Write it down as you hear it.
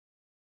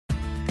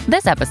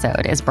This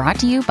episode is brought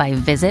to you by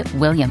Visit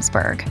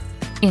Williamsburg.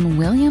 In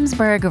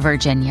Williamsburg,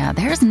 Virginia,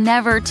 there's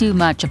never too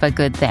much of a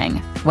good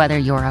thing. Whether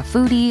you're a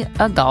foodie,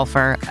 a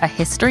golfer, a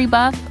history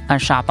buff, a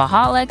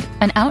shopaholic,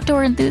 an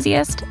outdoor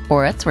enthusiast,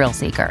 or a thrill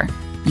seeker,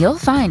 you'll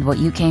find what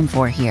you came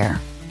for here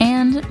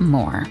and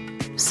more.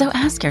 So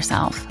ask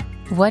yourself,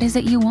 what is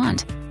it you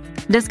want?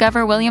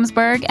 Discover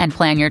Williamsburg and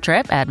plan your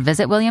trip at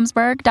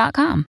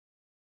visitwilliamsburg.com.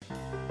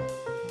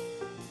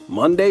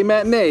 Monday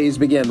matinees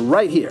begin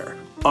right here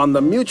on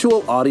the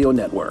Mutual Audio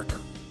Network.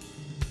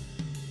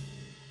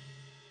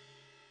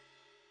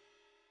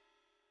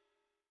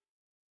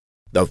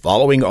 The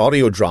following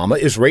audio drama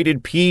is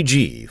rated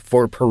PG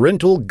for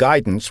parental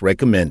guidance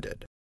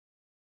recommended.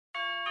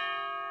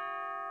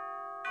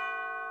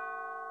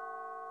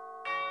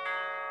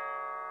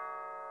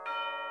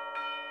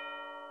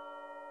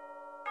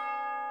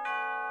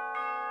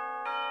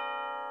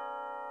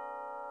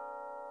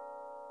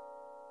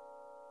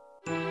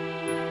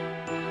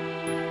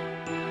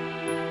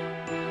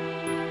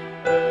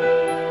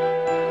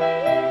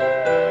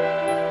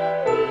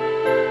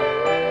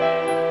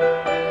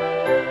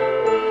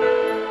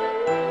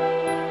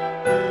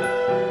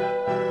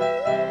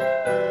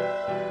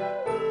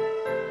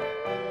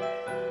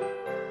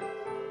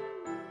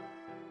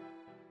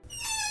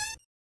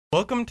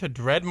 Welcome to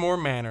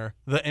Dreadmore Manor,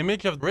 the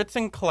image of Ritz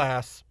in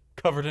class,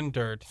 covered in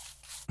dirt.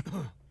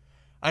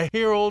 I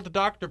hear old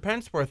Dr.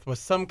 Pensworth was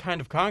some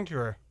kind of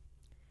conjurer.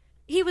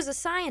 He was a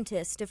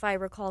scientist, if I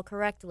recall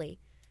correctly.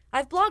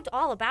 I've blogged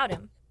all about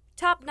him.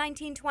 Top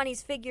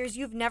 1920s figures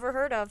you've never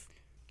heard of.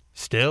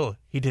 Still,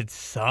 he did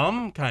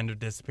some kind of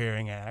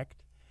disappearing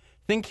act.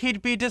 Think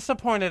he'd be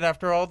disappointed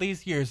after all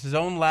these years his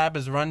own lab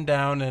is run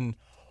down and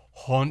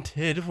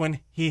haunted when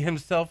he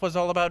himself was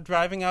all about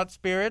driving out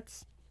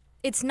spirits?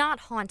 It's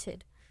not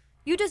haunted.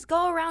 You just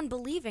go around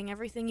believing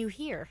everything you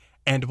hear.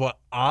 And what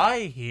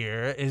I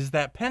hear is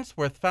that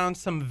Pensworth found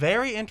some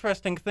very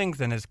interesting things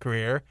in his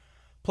career.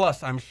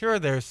 Plus, I'm sure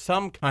there's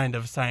some kind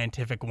of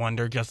scientific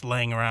wonder just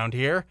laying around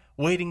here,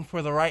 waiting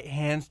for the right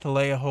hands to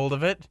lay a hold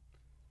of it.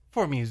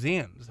 For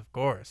museums, of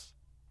course.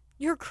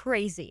 You're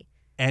crazy.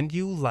 And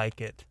you like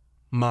it,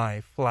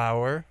 my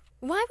flower.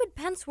 Why would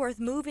Pensworth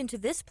move into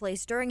this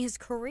place during his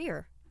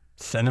career?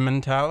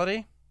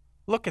 Sentimentality?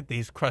 Look at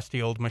these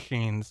crusty old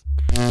machines.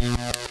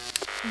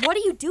 What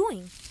are you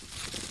doing?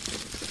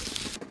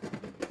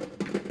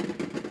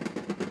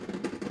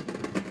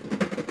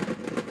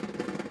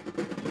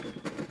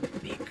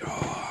 Go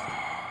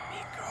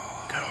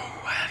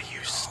while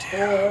you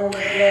still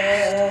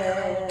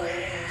can.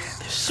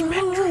 The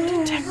spectrum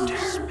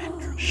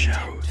detector.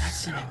 Shows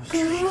that's an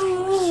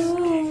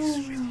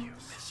suitcase with you,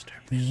 Mr.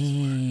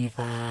 Leave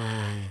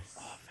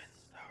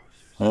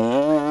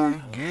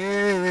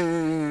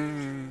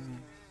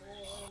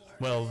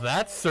Well,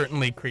 that's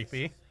certainly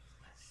creepy.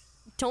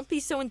 Don't be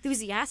so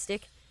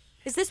enthusiastic.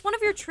 Is this one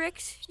of your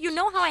tricks? You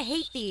know how I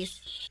hate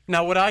these.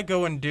 Now, would I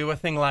go and do a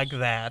thing like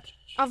that?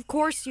 Of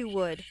course you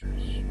would.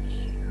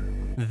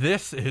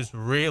 This is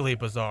really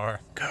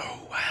bizarre. Go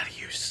while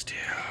you still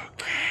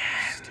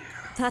can.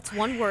 That's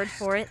one word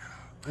for it.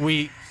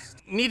 We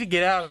need to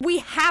get out. We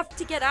have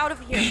to get out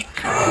of here.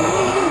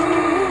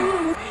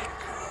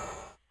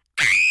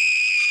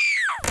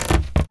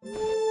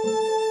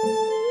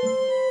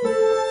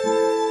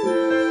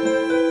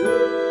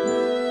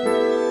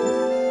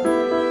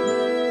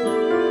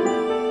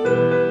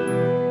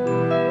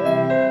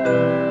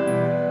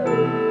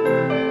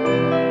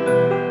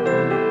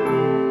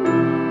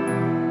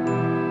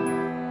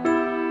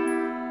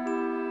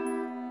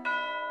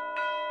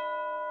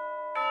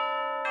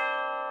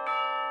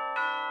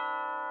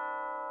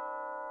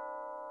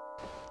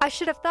 I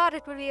should have thought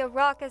it would be a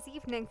raucous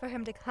evening for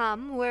him to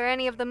come, where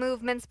any of the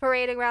movements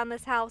parading around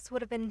this house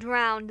would have been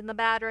drowned in the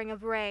battering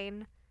of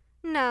rain.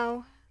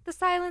 No, the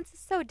silence is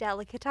so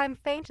delicate I'm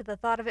faint at the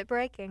thought of it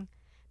breaking.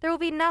 There will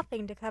be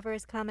nothing to cover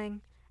his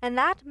coming, and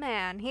that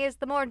man, he is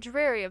the more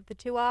dreary of the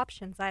two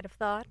options, I'd have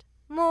thought.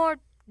 More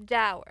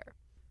dour.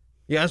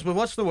 Yes, but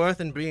what's the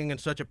worth in being in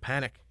such a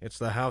panic? It's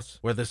the house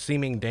where the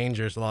seeming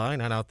dangers lie,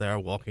 not out there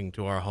walking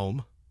to our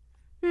home.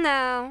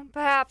 No,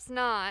 perhaps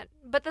not,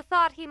 but the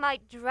thought he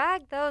might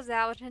drag those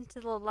out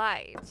into the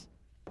light.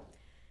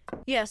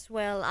 Yes,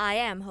 well, I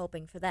am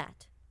hoping for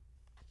that.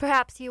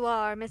 Perhaps you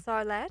are, Miss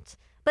Arlette,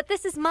 but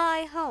this is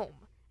my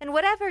home, and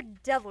whatever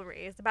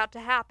devilry is about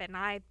to happen,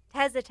 I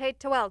hesitate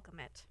to welcome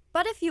it.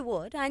 But if you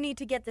would, I need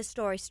to get this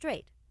story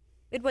straight.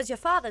 It was your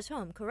father's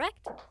home,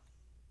 correct?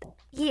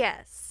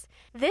 Yes.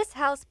 This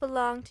house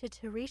belonged to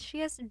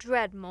Tiresias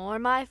Dreadmore,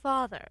 my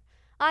father.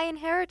 I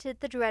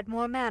inherited the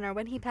Dreadmore Manor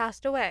when he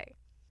passed away.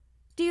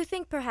 Do you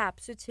think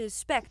perhaps it's his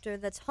specter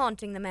that's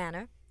haunting the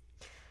manor?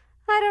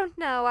 I don't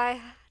know.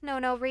 I know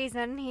no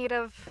reason he'd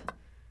have...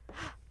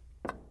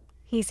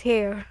 He's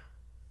here.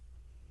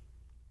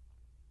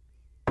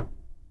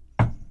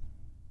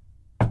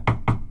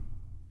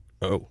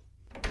 Oh.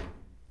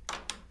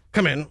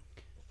 Come in.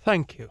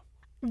 Thank you.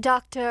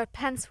 Dr.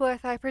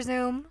 Pensworth, I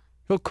presume?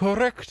 You're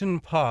correct in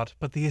part,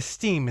 but the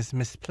esteem is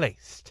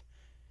misplaced.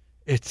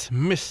 It's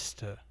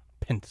Mr.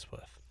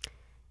 Pensworth.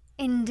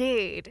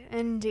 Indeed,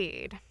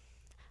 indeed.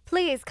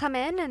 Please come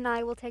in and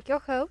I will take your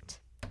coat.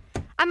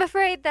 I'm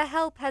afraid the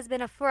help has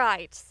been a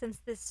fright since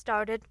this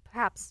started,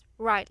 perhaps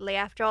rightly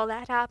after all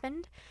that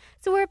happened.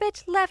 So we're a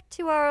bit left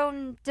to our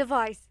own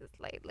devices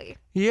lately.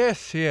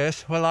 Yes,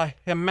 yes. Well, I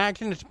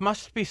imagine it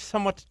must be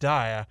somewhat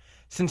dire,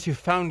 since you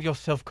found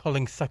yourself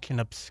calling such an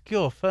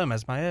obscure firm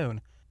as my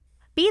own.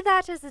 Be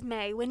that as it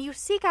may, when you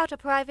seek out a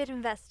private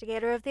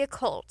investigator of the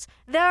occult,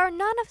 there are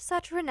none of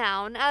such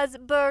renown as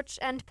Birch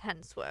and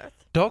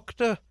Pensworth.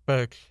 Dr.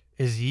 Birch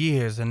is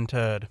years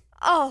interred.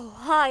 Oh,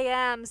 I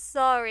am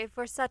sorry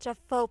for such a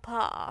faux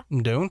pas.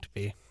 Don't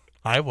be.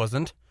 I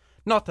wasn't.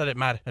 Not that it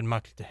mattered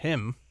much to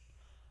him.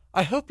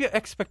 I hope your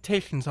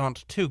expectations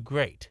aren't too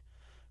great.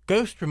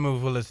 Ghost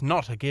removal is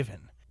not a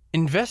given.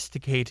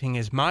 Investigating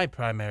is my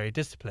primary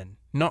discipline,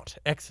 not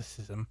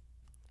exorcism.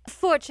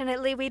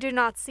 Fortunately, we do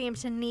not seem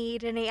to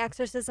need any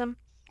exorcism.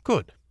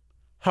 Good.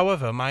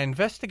 However, my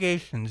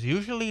investigations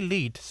usually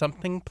lead to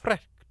something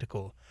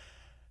practical.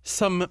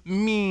 Some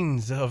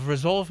means of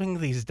resolving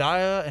these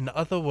dire and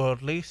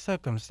otherworldly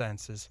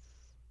circumstances.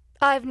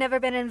 I've never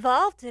been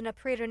involved in a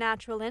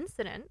preternatural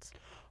incident.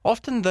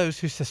 Often those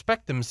who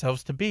suspect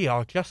themselves to be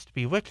are just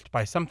bewitched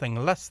by something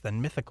less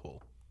than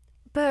mythical.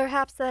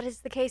 Perhaps that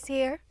is the case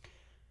here?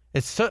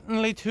 It's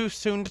certainly too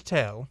soon to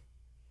tell.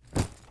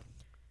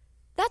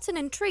 That's an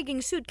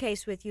intriguing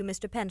suitcase with you,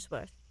 Mr.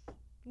 Pensworth.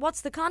 What's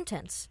the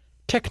contents?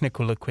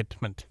 Technical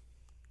equipment.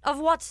 Of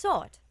what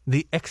sort?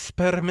 The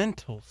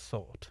experimental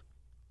sort.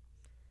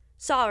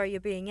 Sorry you're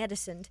being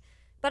Edisoned,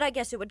 but I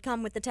guess it would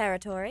come with the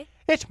territory.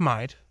 It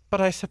might,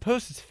 but I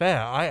suppose it's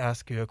fair I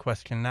ask you a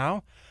question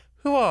now.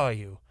 Who are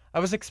you? I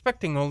was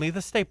expecting only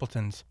the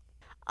Stapletons.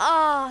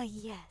 Ah,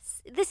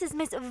 yes. This is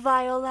Miss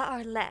Viola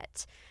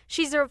Arlette.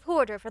 She's a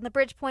reporter from the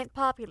Bridgepoint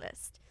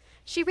Populist.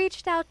 She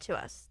reached out to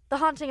us. The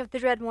haunting of the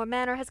Dreadmore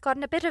Manor has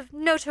gotten a bit of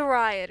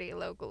notoriety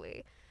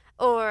locally.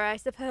 Or, I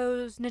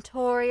suppose,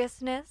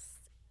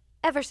 notoriousness.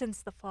 Ever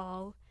since the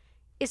fall.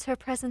 Is her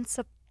presence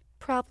a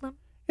problem?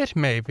 It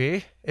may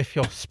be, if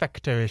your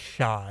spectre is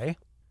shy.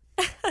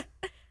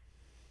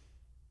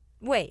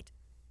 Wait,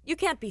 you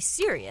can't be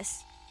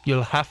serious.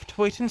 You'll have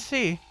to wait and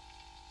see.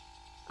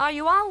 Are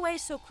you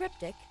always so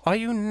cryptic? Are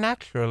you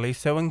naturally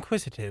so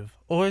inquisitive,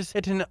 or is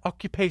it an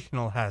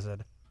occupational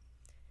hazard?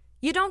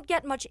 You don't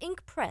get much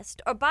ink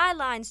pressed or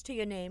bylines to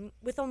your name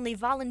with only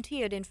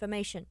volunteered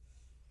information.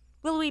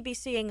 Will we be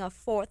seeing a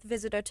fourth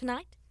visitor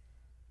tonight?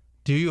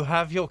 Do you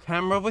have your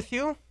camera with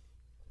you?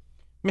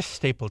 Miss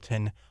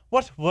Stapleton,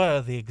 what were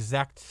the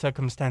exact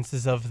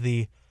circumstances of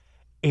the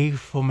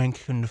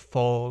aforementioned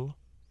fall?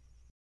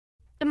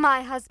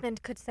 My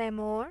husband could say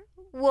more.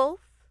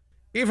 Wolf?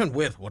 Even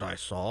with what I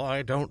saw,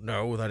 I don't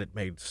know that it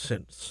made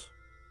sense.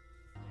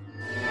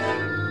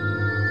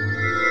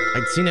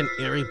 I'd seen an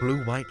eerie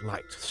blue-white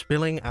light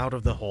spilling out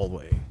of the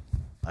hallway.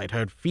 I'd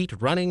heard feet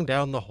running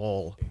down the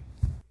hall.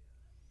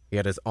 He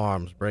had his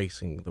arms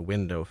bracing the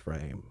window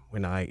frame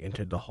when I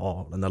entered the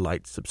hall and the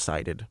light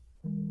subsided.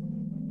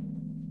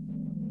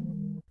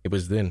 It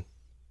was then.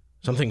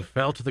 Something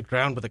fell to the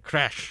ground with a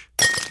crash.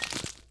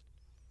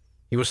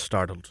 He was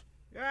startled,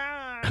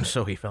 and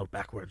so he fell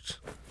backwards.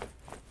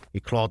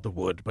 He clawed the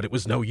wood, but it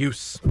was no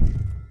use.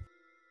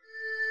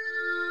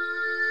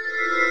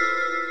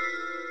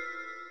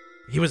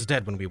 He was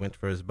dead when we went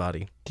for his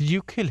body. Did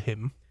you kill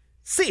him?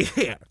 See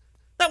here!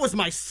 That was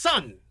my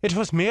son! It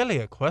was merely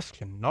a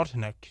question, not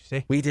an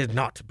accusation. We did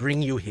not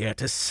bring you here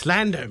to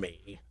slander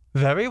me.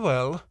 Very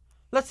well.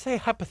 Let's say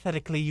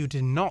hypothetically you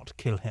did not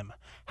kill him.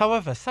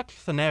 However, such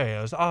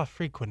scenarios are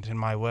frequent in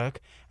my work,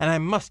 and I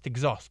must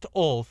exhaust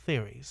all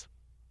theories.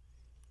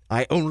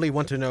 I only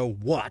want to know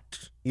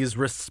what is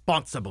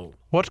responsible.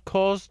 What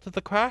caused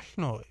the crash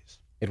noise?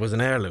 It was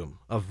an heirloom,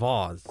 a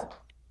vase,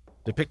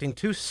 depicting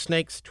two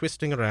snakes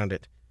twisting around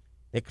it.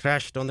 It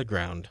crashed on the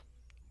ground.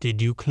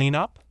 Did you clean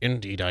up?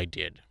 Indeed I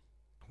did.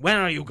 Where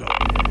are you going?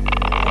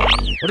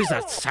 What is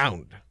that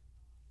sound?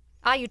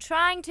 Are you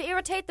trying to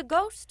irritate the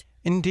ghost?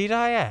 Indeed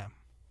I am.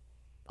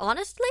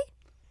 Honestly?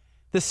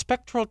 The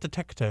spectral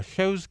detector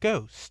shows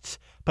ghosts,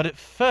 but it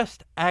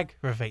first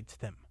aggravates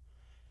them.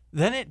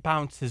 Then it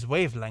bounces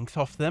wavelengths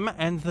off them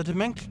and the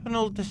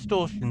dimensional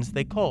distortions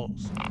they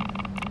cause.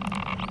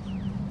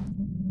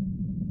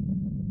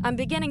 I'm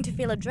beginning to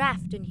feel a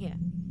draft in here.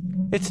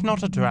 It's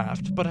not a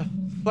draft, but a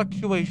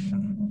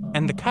fluctuation,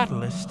 and the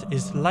catalyst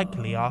is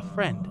likely our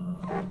friend.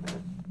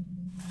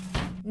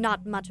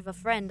 Not much of a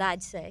friend,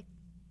 I'd say.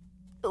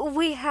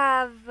 We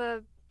have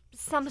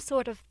some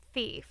sort of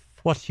thief.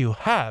 What you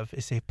have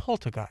is a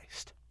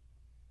poltergeist.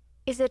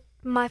 Is it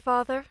my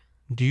father?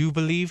 Do you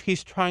believe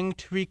he's trying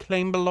to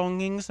reclaim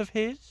belongings of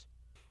his?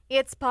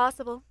 It's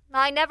possible.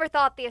 I never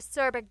thought the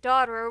acerbic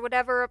daughter would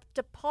ever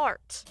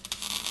depart.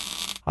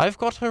 I've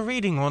got her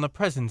reading on a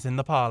presence in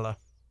the parlor.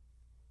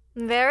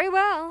 Very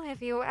well,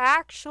 if you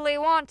actually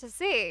want to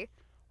see.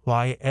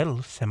 Why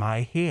else am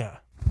I here?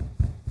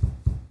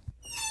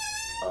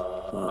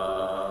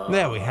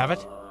 There we have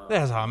it.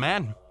 There's our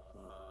man.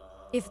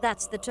 If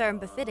that's the term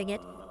befitting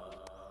it.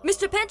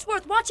 Mr.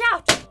 Pensworth, watch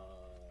out!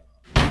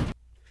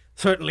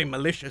 Certainly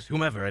malicious,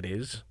 whomever it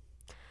is.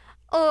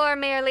 Or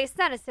merely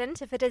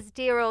senescent if it is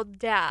dear old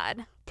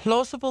Dad.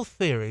 Plausible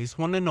theories,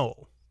 one and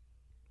all.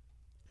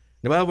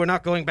 Well, we're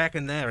not going back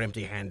in there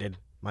empty-handed.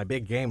 My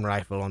big game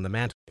rifle on the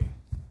mantel.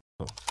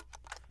 Oh.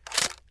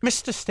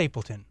 Mr.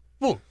 Stapleton,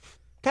 Wolf.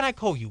 Can I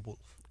call you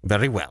Wolf?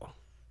 Very well.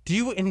 Do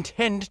you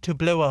intend to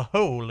blow a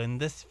hole in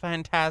this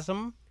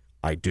phantasm?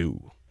 I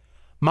do.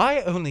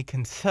 My only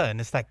concern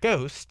is that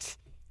ghosts,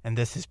 and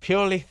this is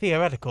purely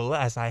theoretical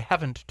as I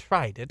haven't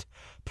tried it,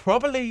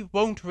 probably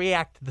won't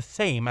react the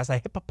same as a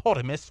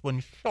hippopotamus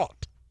when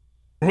shot.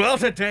 Well,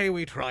 today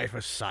we try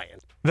for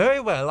science. Very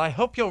well, I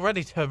hope you're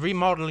ready to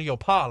remodel your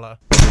parlor.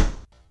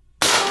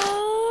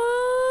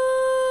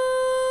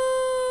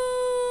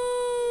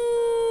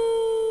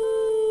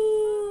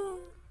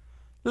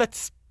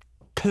 Let's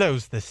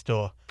close this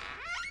door.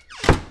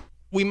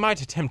 We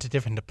might attempt a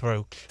different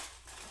approach.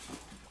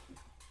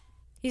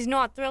 He's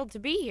not thrilled to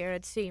be here,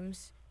 it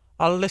seems.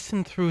 I'll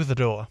listen through the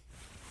door.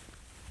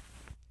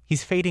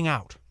 He's fading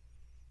out.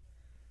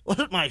 Was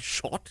it my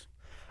shot?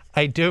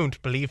 I don't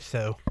believe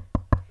so.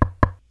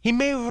 He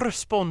may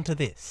respond to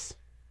this.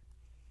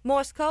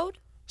 Morse code?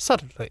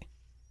 Subtly.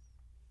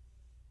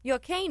 Your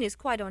cane is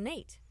quite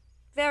ornate.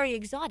 Very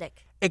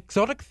exotic.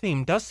 Exotic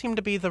theme does seem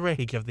to be the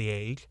rage of the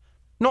age.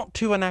 Not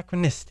too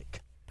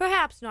anachronistic.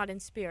 Perhaps not in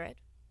spirit,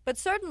 but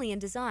certainly in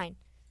design.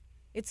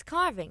 Its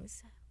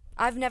carvings.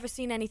 I've never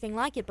seen anything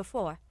like it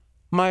before.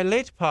 My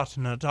late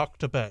partner,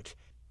 Dr. Birch,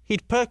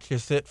 he'd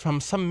purchased it from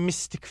some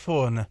mystic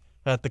foreigner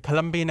at the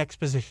Columbian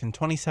Exposition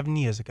 27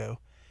 years ago.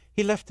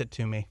 He left it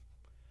to me.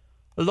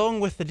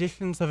 Along with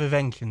editions of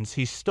Inventions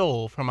he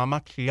stole from a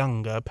much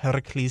younger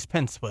Pericles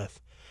Penceworth,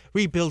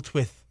 rebuilt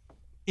with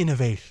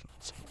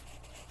innovations.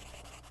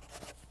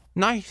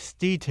 Nice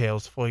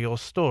details for your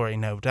story,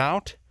 no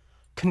doubt.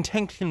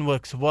 Contention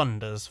works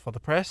wonders for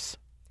the press.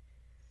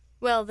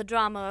 Well, the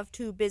drama of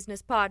two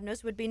business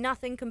partners would be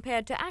nothing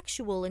compared to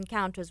actual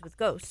encounters with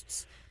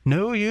ghosts.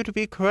 No, you'd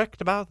be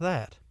correct about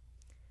that.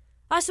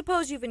 I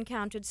suppose you've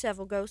encountered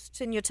several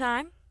ghosts in your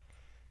time?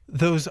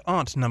 Those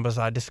aren't numbers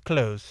I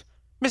disclose.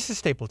 Mrs.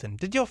 Stapleton,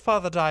 did your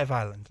father die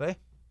violently?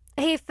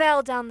 He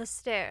fell down the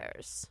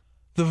stairs.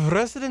 The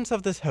residents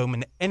of this home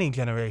in any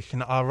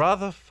generation are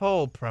rather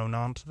fall-prone,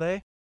 aren't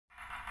they?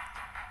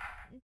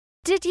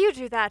 Did you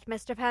do that,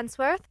 Mr.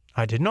 Pensworth?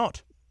 I did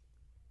not.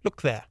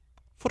 Look there.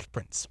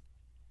 Footprints.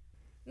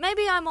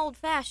 Maybe I'm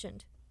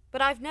old-fashioned,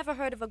 but I've never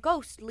heard of a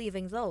ghost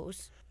leaving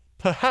those.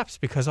 Perhaps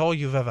because all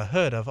you've ever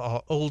heard of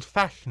are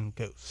old-fashioned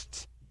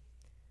ghosts.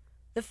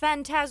 The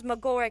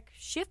phantasmagoric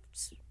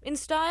shifts in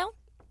style?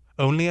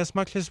 Only as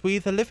much as we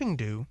the living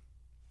do.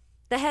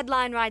 The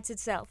headline writes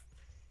itself.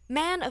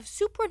 Man of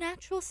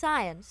supernatural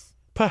science.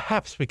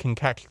 Perhaps we can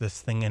catch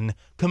this thing and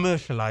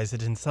commercialize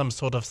it in some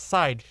sort of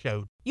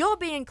sideshow. You're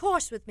being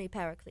coarse with me,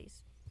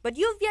 Pericles, but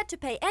you've yet to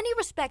pay any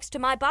respects to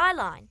my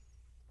byline.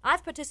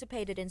 I've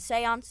participated in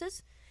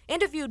seances,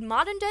 interviewed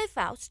modern-day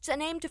Fausts,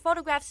 and aimed to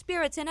photograph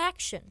spirits in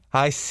action.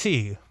 I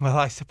see. Well,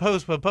 I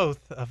suppose we're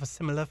both of a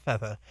similar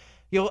feather.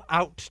 You're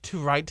out to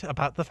write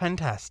about the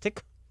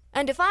fantastic?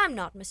 And if I'm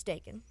not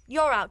mistaken,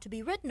 you're out to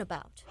be written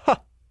about.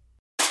 Ha!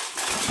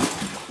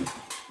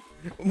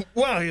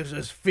 Why is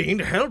this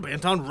fiend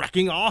hell-bent on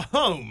wrecking our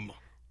home?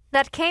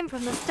 That came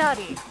from the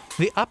study.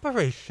 The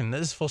apparition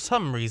is for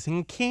some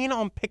reason keen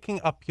on picking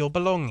up your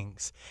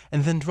belongings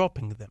and then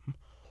dropping them.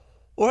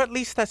 Or at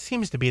least that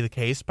seems to be the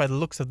case by the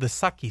looks of the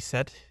sake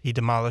set he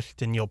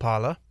demolished in your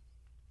parlor.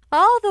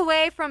 All the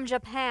way from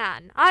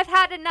Japan. I've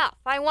had enough.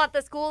 I want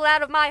the school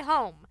out of my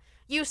home.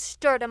 You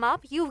stirred him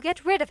up. You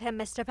get rid of him,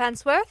 Mr.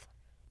 Pensworth.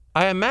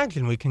 I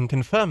imagine we can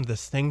confirm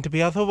this thing to be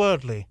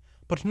otherworldly,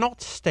 but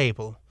not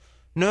stable.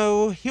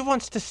 No, he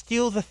wants to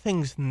steal the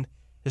things in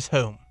his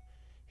home.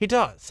 He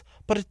does,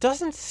 but it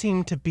doesn't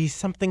seem to be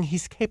something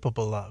he's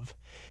capable of.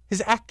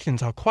 His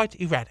actions are quite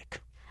erratic.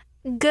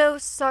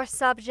 Ghosts are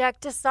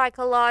subject to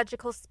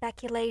psychological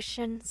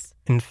speculations.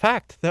 In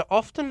fact, they're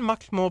often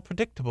much more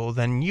predictable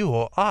than you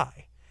or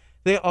I.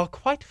 They are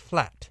quite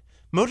flat,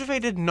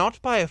 motivated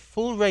not by a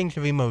full range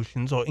of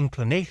emotions or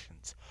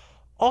inclinations.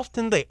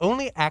 Often they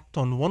only act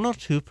on one or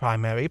two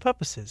primary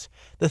purposes,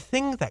 the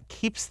thing that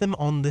keeps them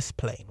on this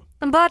plane.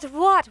 But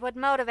what would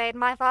motivate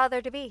my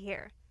father to be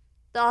here,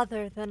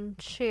 other than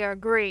sheer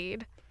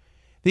greed?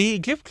 The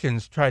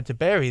Egyptians tried to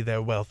bury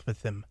their wealth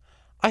with them.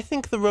 I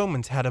think the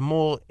Romans had a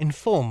more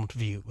informed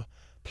view.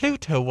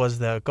 Pluto was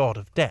their god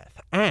of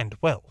death and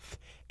wealth.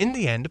 In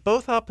the end,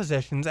 both our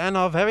possessions and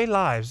our very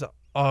lives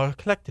are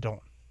collected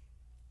on.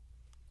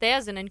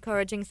 There's an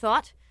encouraging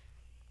thought.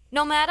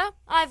 No matter,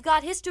 I've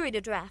got history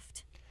to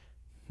draft.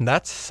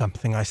 That's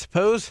something, I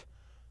suppose.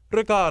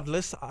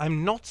 Regardless,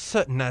 I'm not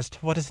certain as to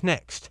what is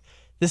next.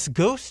 This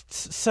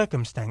ghost's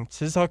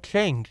circumstances are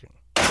changing.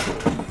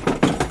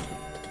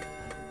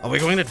 Are we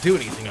going to do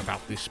anything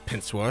about this,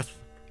 Pensworth?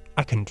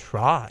 I can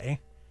try.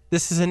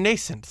 This is a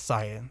nascent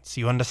science,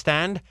 you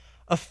understand?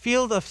 A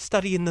field of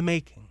study in the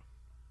making.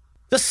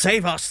 Just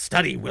save our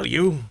study, will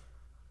you?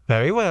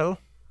 Very well.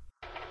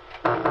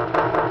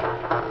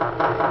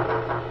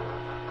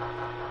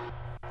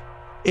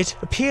 It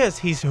appears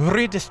he's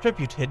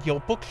redistributed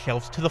your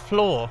bookshelves to the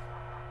floor.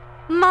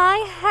 My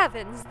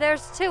heavens,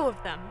 there's 2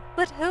 of them.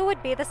 But who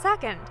would be the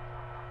second?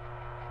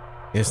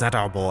 Is that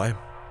our boy?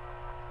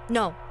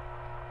 No.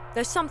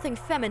 There's something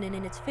feminine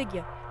in its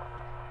figure,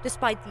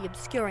 despite the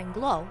obscuring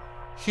glow.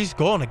 She's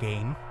gone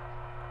again.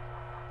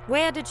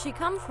 Where did she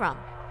come from?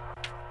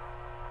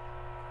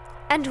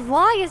 And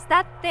why is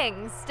that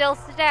thing still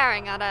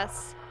staring at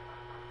us?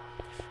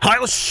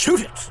 I'll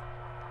shoot it!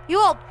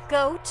 You old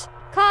goat!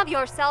 Calm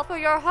yourself or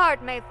your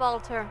heart may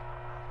falter.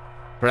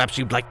 Perhaps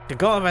you'd like to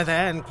go over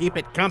there and keep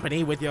it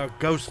company with your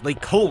ghostly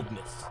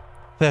coldness.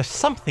 There's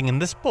something in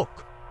this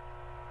book.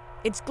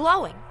 It's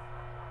glowing.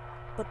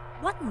 But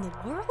what in the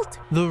world?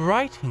 The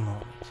writing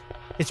on it.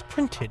 It's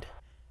printed.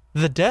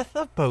 The death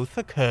of both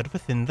occurred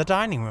within the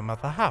dining room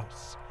of the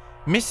house.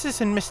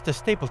 Mrs. and Mr.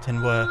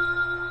 Stapleton were...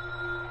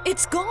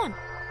 It's gone.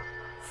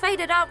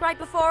 Faded out right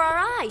before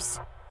our eyes.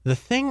 The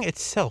thing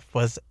itself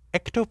was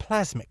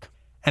ectoplasmic,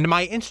 and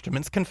my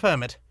instruments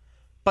confirm it.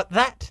 But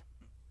that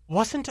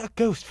wasn't a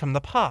ghost from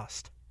the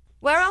past.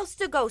 Where else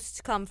do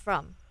ghosts come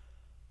from?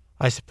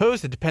 I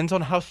suppose it depends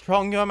on how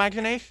strong your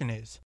imagination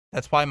is.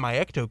 That's why my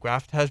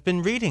ectograph has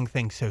been reading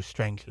things so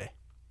strangely.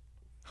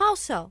 How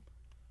so?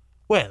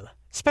 Well,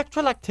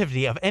 spectral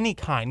activity of any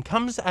kind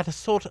comes at a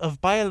sort of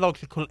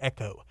biological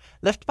echo,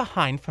 left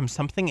behind from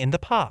something in the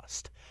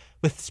past.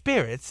 With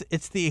spirits,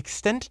 it's the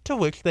extent to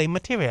which they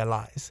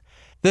materialize.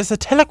 There's a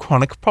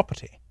telechronic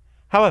property.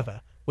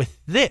 However, with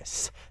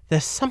this,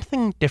 there's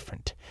something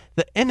different.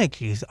 The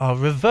energies are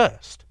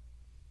reversed.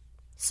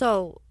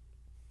 So,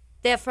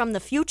 they're from the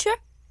future?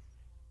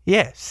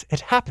 Yes,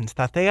 it happens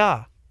that they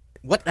are.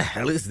 What the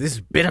hell is this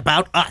bit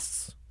about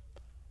us?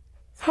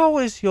 How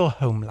is your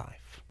home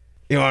life?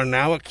 You are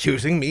now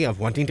accusing me of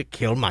wanting to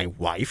kill my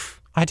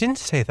wife? I didn't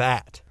say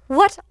that.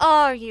 What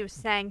are you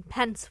saying,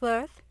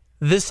 Pensworth?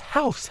 This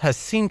house has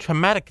seen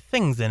traumatic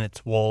things in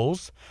its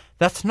walls.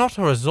 That's not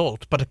a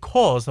result, but a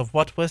cause of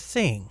what we're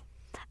seeing.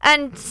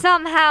 And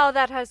somehow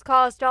that has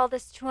caused all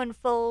this to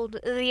unfold,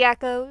 the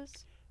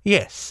echoes?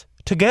 Yes.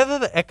 Together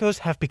the echoes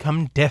have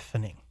become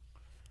deafening.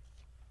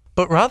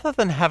 But rather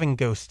than having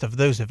ghosts of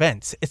those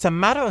events, it's a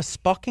matter of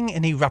sparking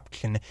an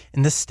eruption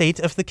in the state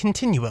of the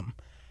continuum.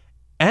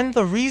 And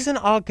the reason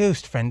our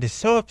ghost friend is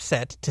so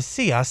upset to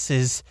see us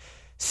is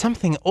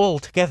something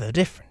altogether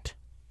different.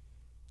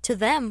 To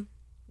them,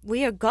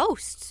 we are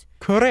ghosts.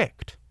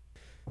 Correct.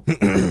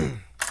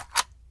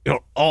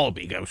 You'll all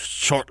be ghosts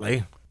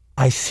shortly.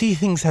 I see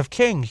things have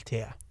changed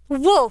here.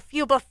 Wolf,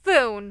 you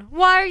buffoon!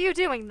 Why are you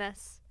doing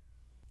this?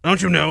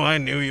 Don't you know I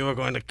knew you were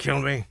going to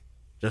kill me?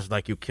 Just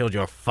like you killed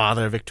your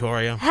father,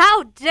 Victoria.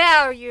 How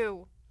dare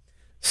you!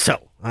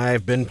 So,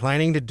 I've been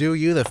planning to do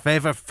you the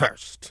favor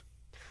first.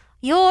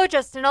 You're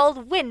just an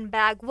old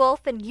windbag,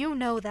 Wolf, and you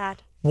know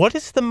that. What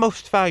is the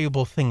most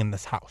valuable thing in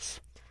this house?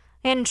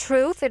 In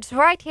truth, it's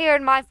right here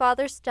in my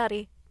father's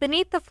study,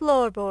 beneath the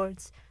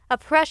floorboards. A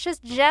precious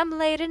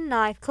gem-laden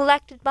knife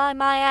collected by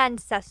my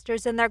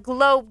ancestors in their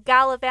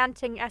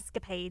globe-gallivanting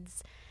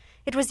escapades.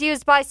 It was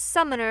used by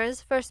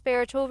summoners for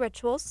spiritual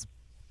rituals.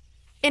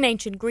 In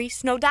ancient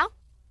Greece, no doubt.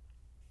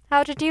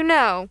 How did you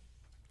know?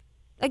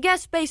 A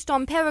guess based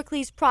on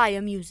Pericles'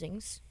 prior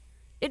musings.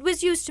 It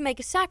was used to make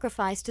a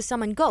sacrifice to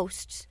summon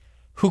ghosts.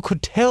 Who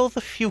could tell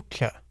the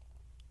future?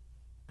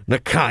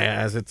 Nikaya,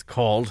 as it's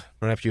called.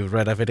 Perhaps you've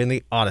read of it in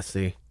the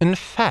Odyssey. In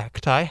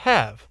fact, I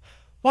have.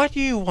 Why do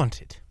you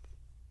want it?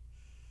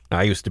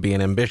 I used to be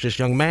an ambitious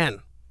young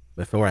man,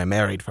 before I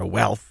married for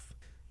wealth.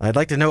 I'd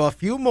like to know a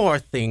few more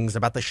things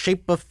about the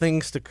shape of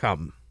things to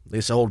come.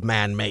 This old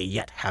man may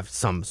yet have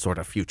some sort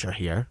of future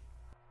here.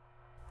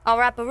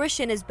 Our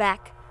apparition is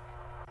back.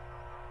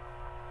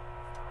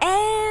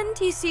 And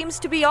he seems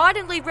to be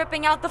ardently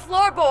ripping out the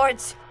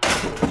floorboards.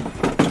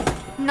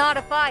 Not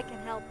if I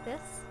can help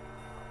this.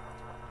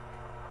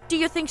 Do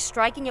you think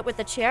striking it with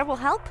a chair will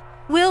help?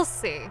 We'll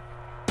see.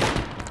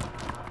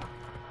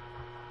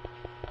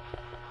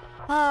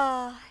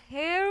 Ah,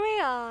 here we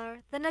are,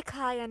 the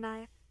Nikaya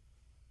knife.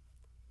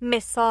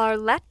 Miss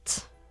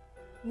Arlette?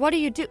 What do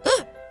you do?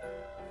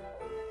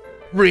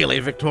 Really,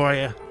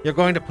 Victoria? You're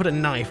going to put a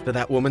knife to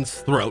that woman's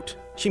throat?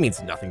 She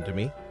means nothing to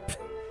me.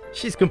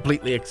 She's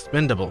completely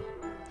expendable.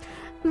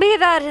 Be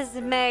that as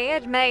it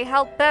may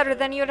help better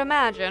than you'd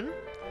imagine.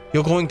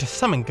 You're going to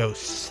summon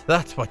ghosts.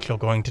 That's what you're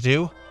going to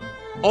do.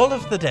 All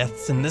of the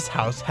deaths in this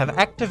house have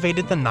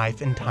activated the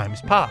knife in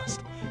times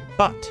past.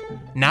 But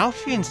now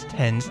she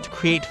intends to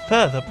create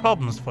further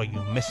problems for you,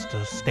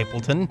 Mr.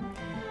 Stapleton.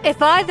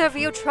 If either of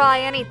you try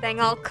anything,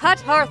 I'll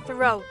cut her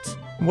throat.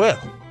 Well,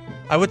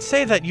 I would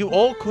say that you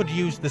all could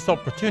use this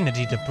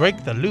opportunity to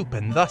break the loop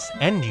and thus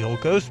end your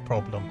ghost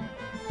problem.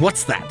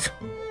 What's that?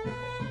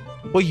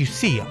 Well, you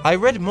see, I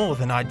read more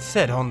than I'd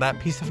said on that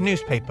piece of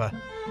newspaper.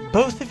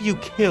 Both of you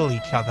kill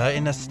each other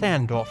in a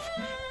standoff.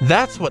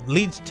 That's what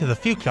leads to the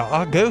future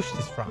our ghost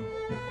is from.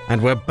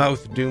 And we're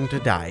both doomed to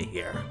die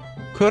here.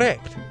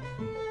 Correct.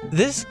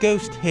 This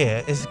ghost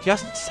here is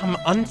just some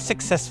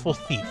unsuccessful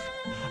thief,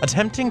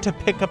 attempting to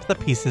pick up the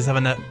pieces of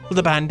an old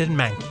abandoned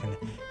mansion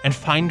and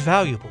find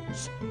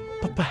valuables.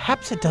 But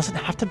perhaps it doesn't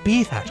have to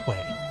be that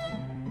way.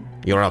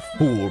 You're a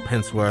fool,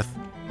 Penceworth.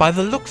 By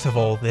the looks of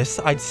all this,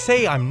 I'd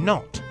say I'm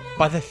not.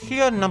 By the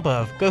sheer number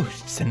of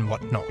ghosts and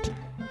whatnot.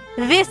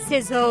 This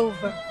is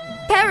over.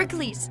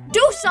 Pericles,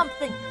 do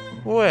something!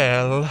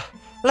 Well,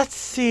 let's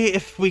see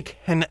if we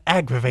can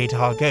aggravate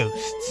our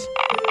ghosts.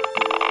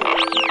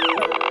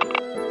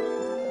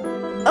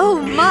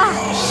 Oh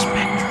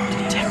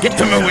my! Get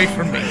them away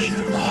from me!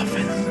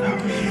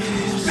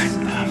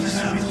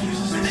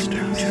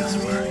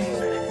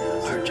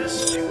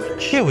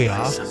 Here we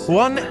are,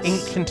 one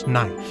ancient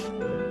knife.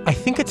 I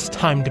think it's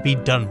time to be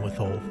done with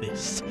all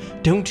this.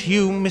 Don't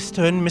you,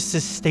 Mr. and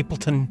Mrs.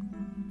 Stapleton?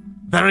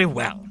 Very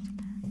well.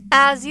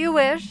 As you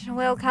wish,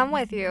 we'll come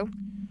with you.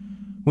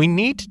 We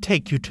need to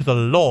take you to the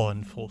law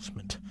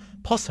enforcement,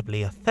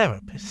 possibly a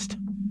therapist.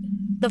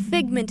 The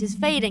figment is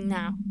fading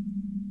now.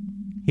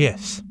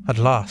 Yes, at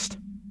last.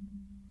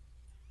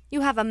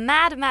 You have a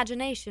mad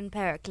imagination,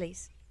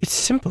 Pericles. It's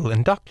simple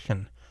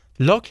induction.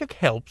 Logic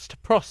helps to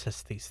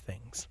process these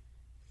things.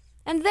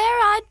 And there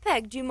I'd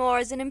pegged you more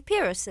as an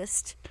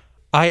empiricist.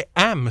 I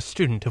am a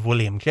student of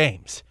William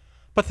James,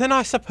 but then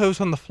I suppose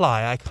on the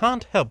fly I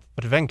can't help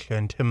but venture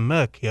into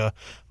murkier,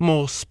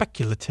 more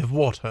speculative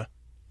water.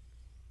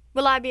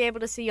 Will I be able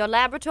to see your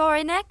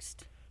laboratory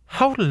next?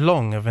 How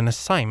long of an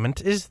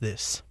assignment is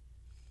this?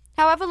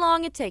 However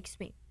long it takes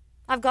me.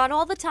 I've got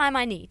all the time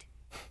I need.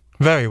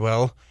 Very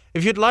well.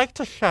 If you'd like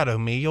to shadow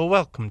me, you're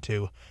welcome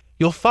to.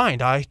 You'll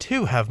find I,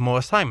 too, have more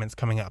assignments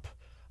coming up.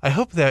 I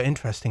hope they're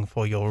interesting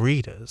for your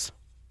readers.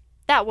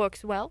 That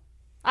works well.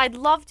 I'd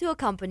love to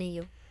accompany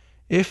you.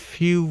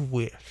 If you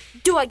wish.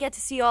 Do I get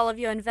to see all of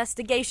your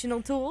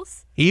investigational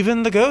tools?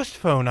 Even the ghost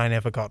phone I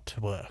never got to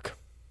work.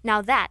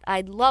 Now that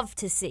I'd love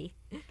to see.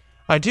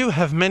 I do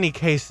have many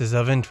cases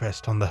of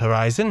interest on the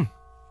horizon.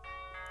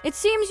 It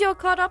seems you're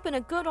caught up in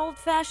a good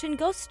old-fashioned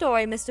ghost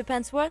story, Mr.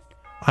 Penceworth.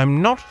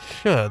 I'm not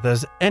sure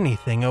there's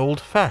anything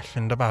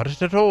old-fashioned about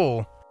it at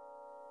all.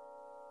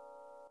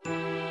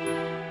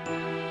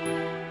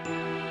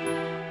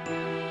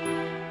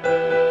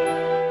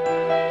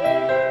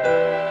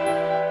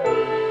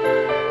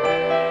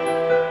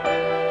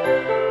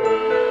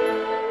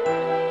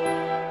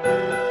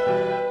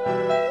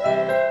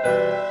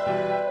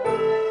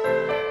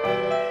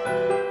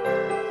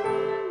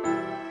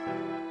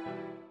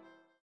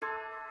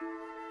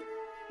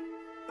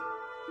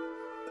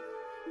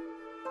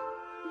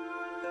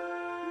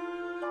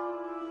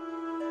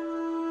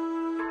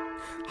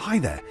 Hi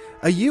there.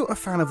 Are you a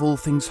fan of all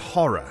things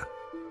horror?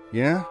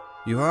 Yeah?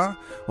 You are?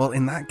 Well,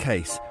 in that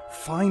case,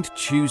 find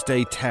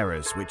Tuesday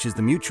Terrors, which is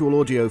the Mutual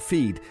audio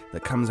feed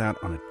that comes out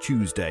on a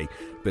Tuesday,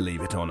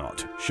 believe it or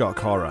not. Shock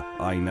horror,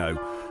 I know.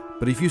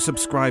 But if you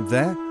subscribe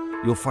there,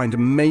 you'll find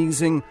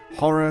amazing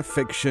horror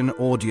fiction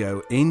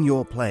audio in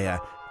your player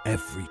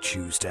every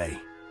Tuesday.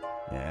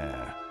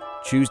 Yeah.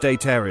 Tuesday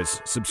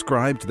Terrors.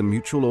 Subscribe to the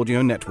Mutual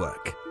Audio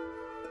Network.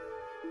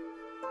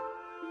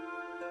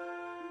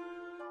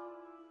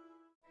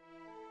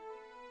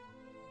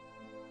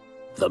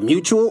 The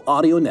Mutual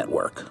Audio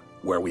Network,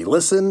 where we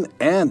listen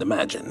and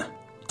imagine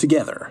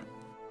together.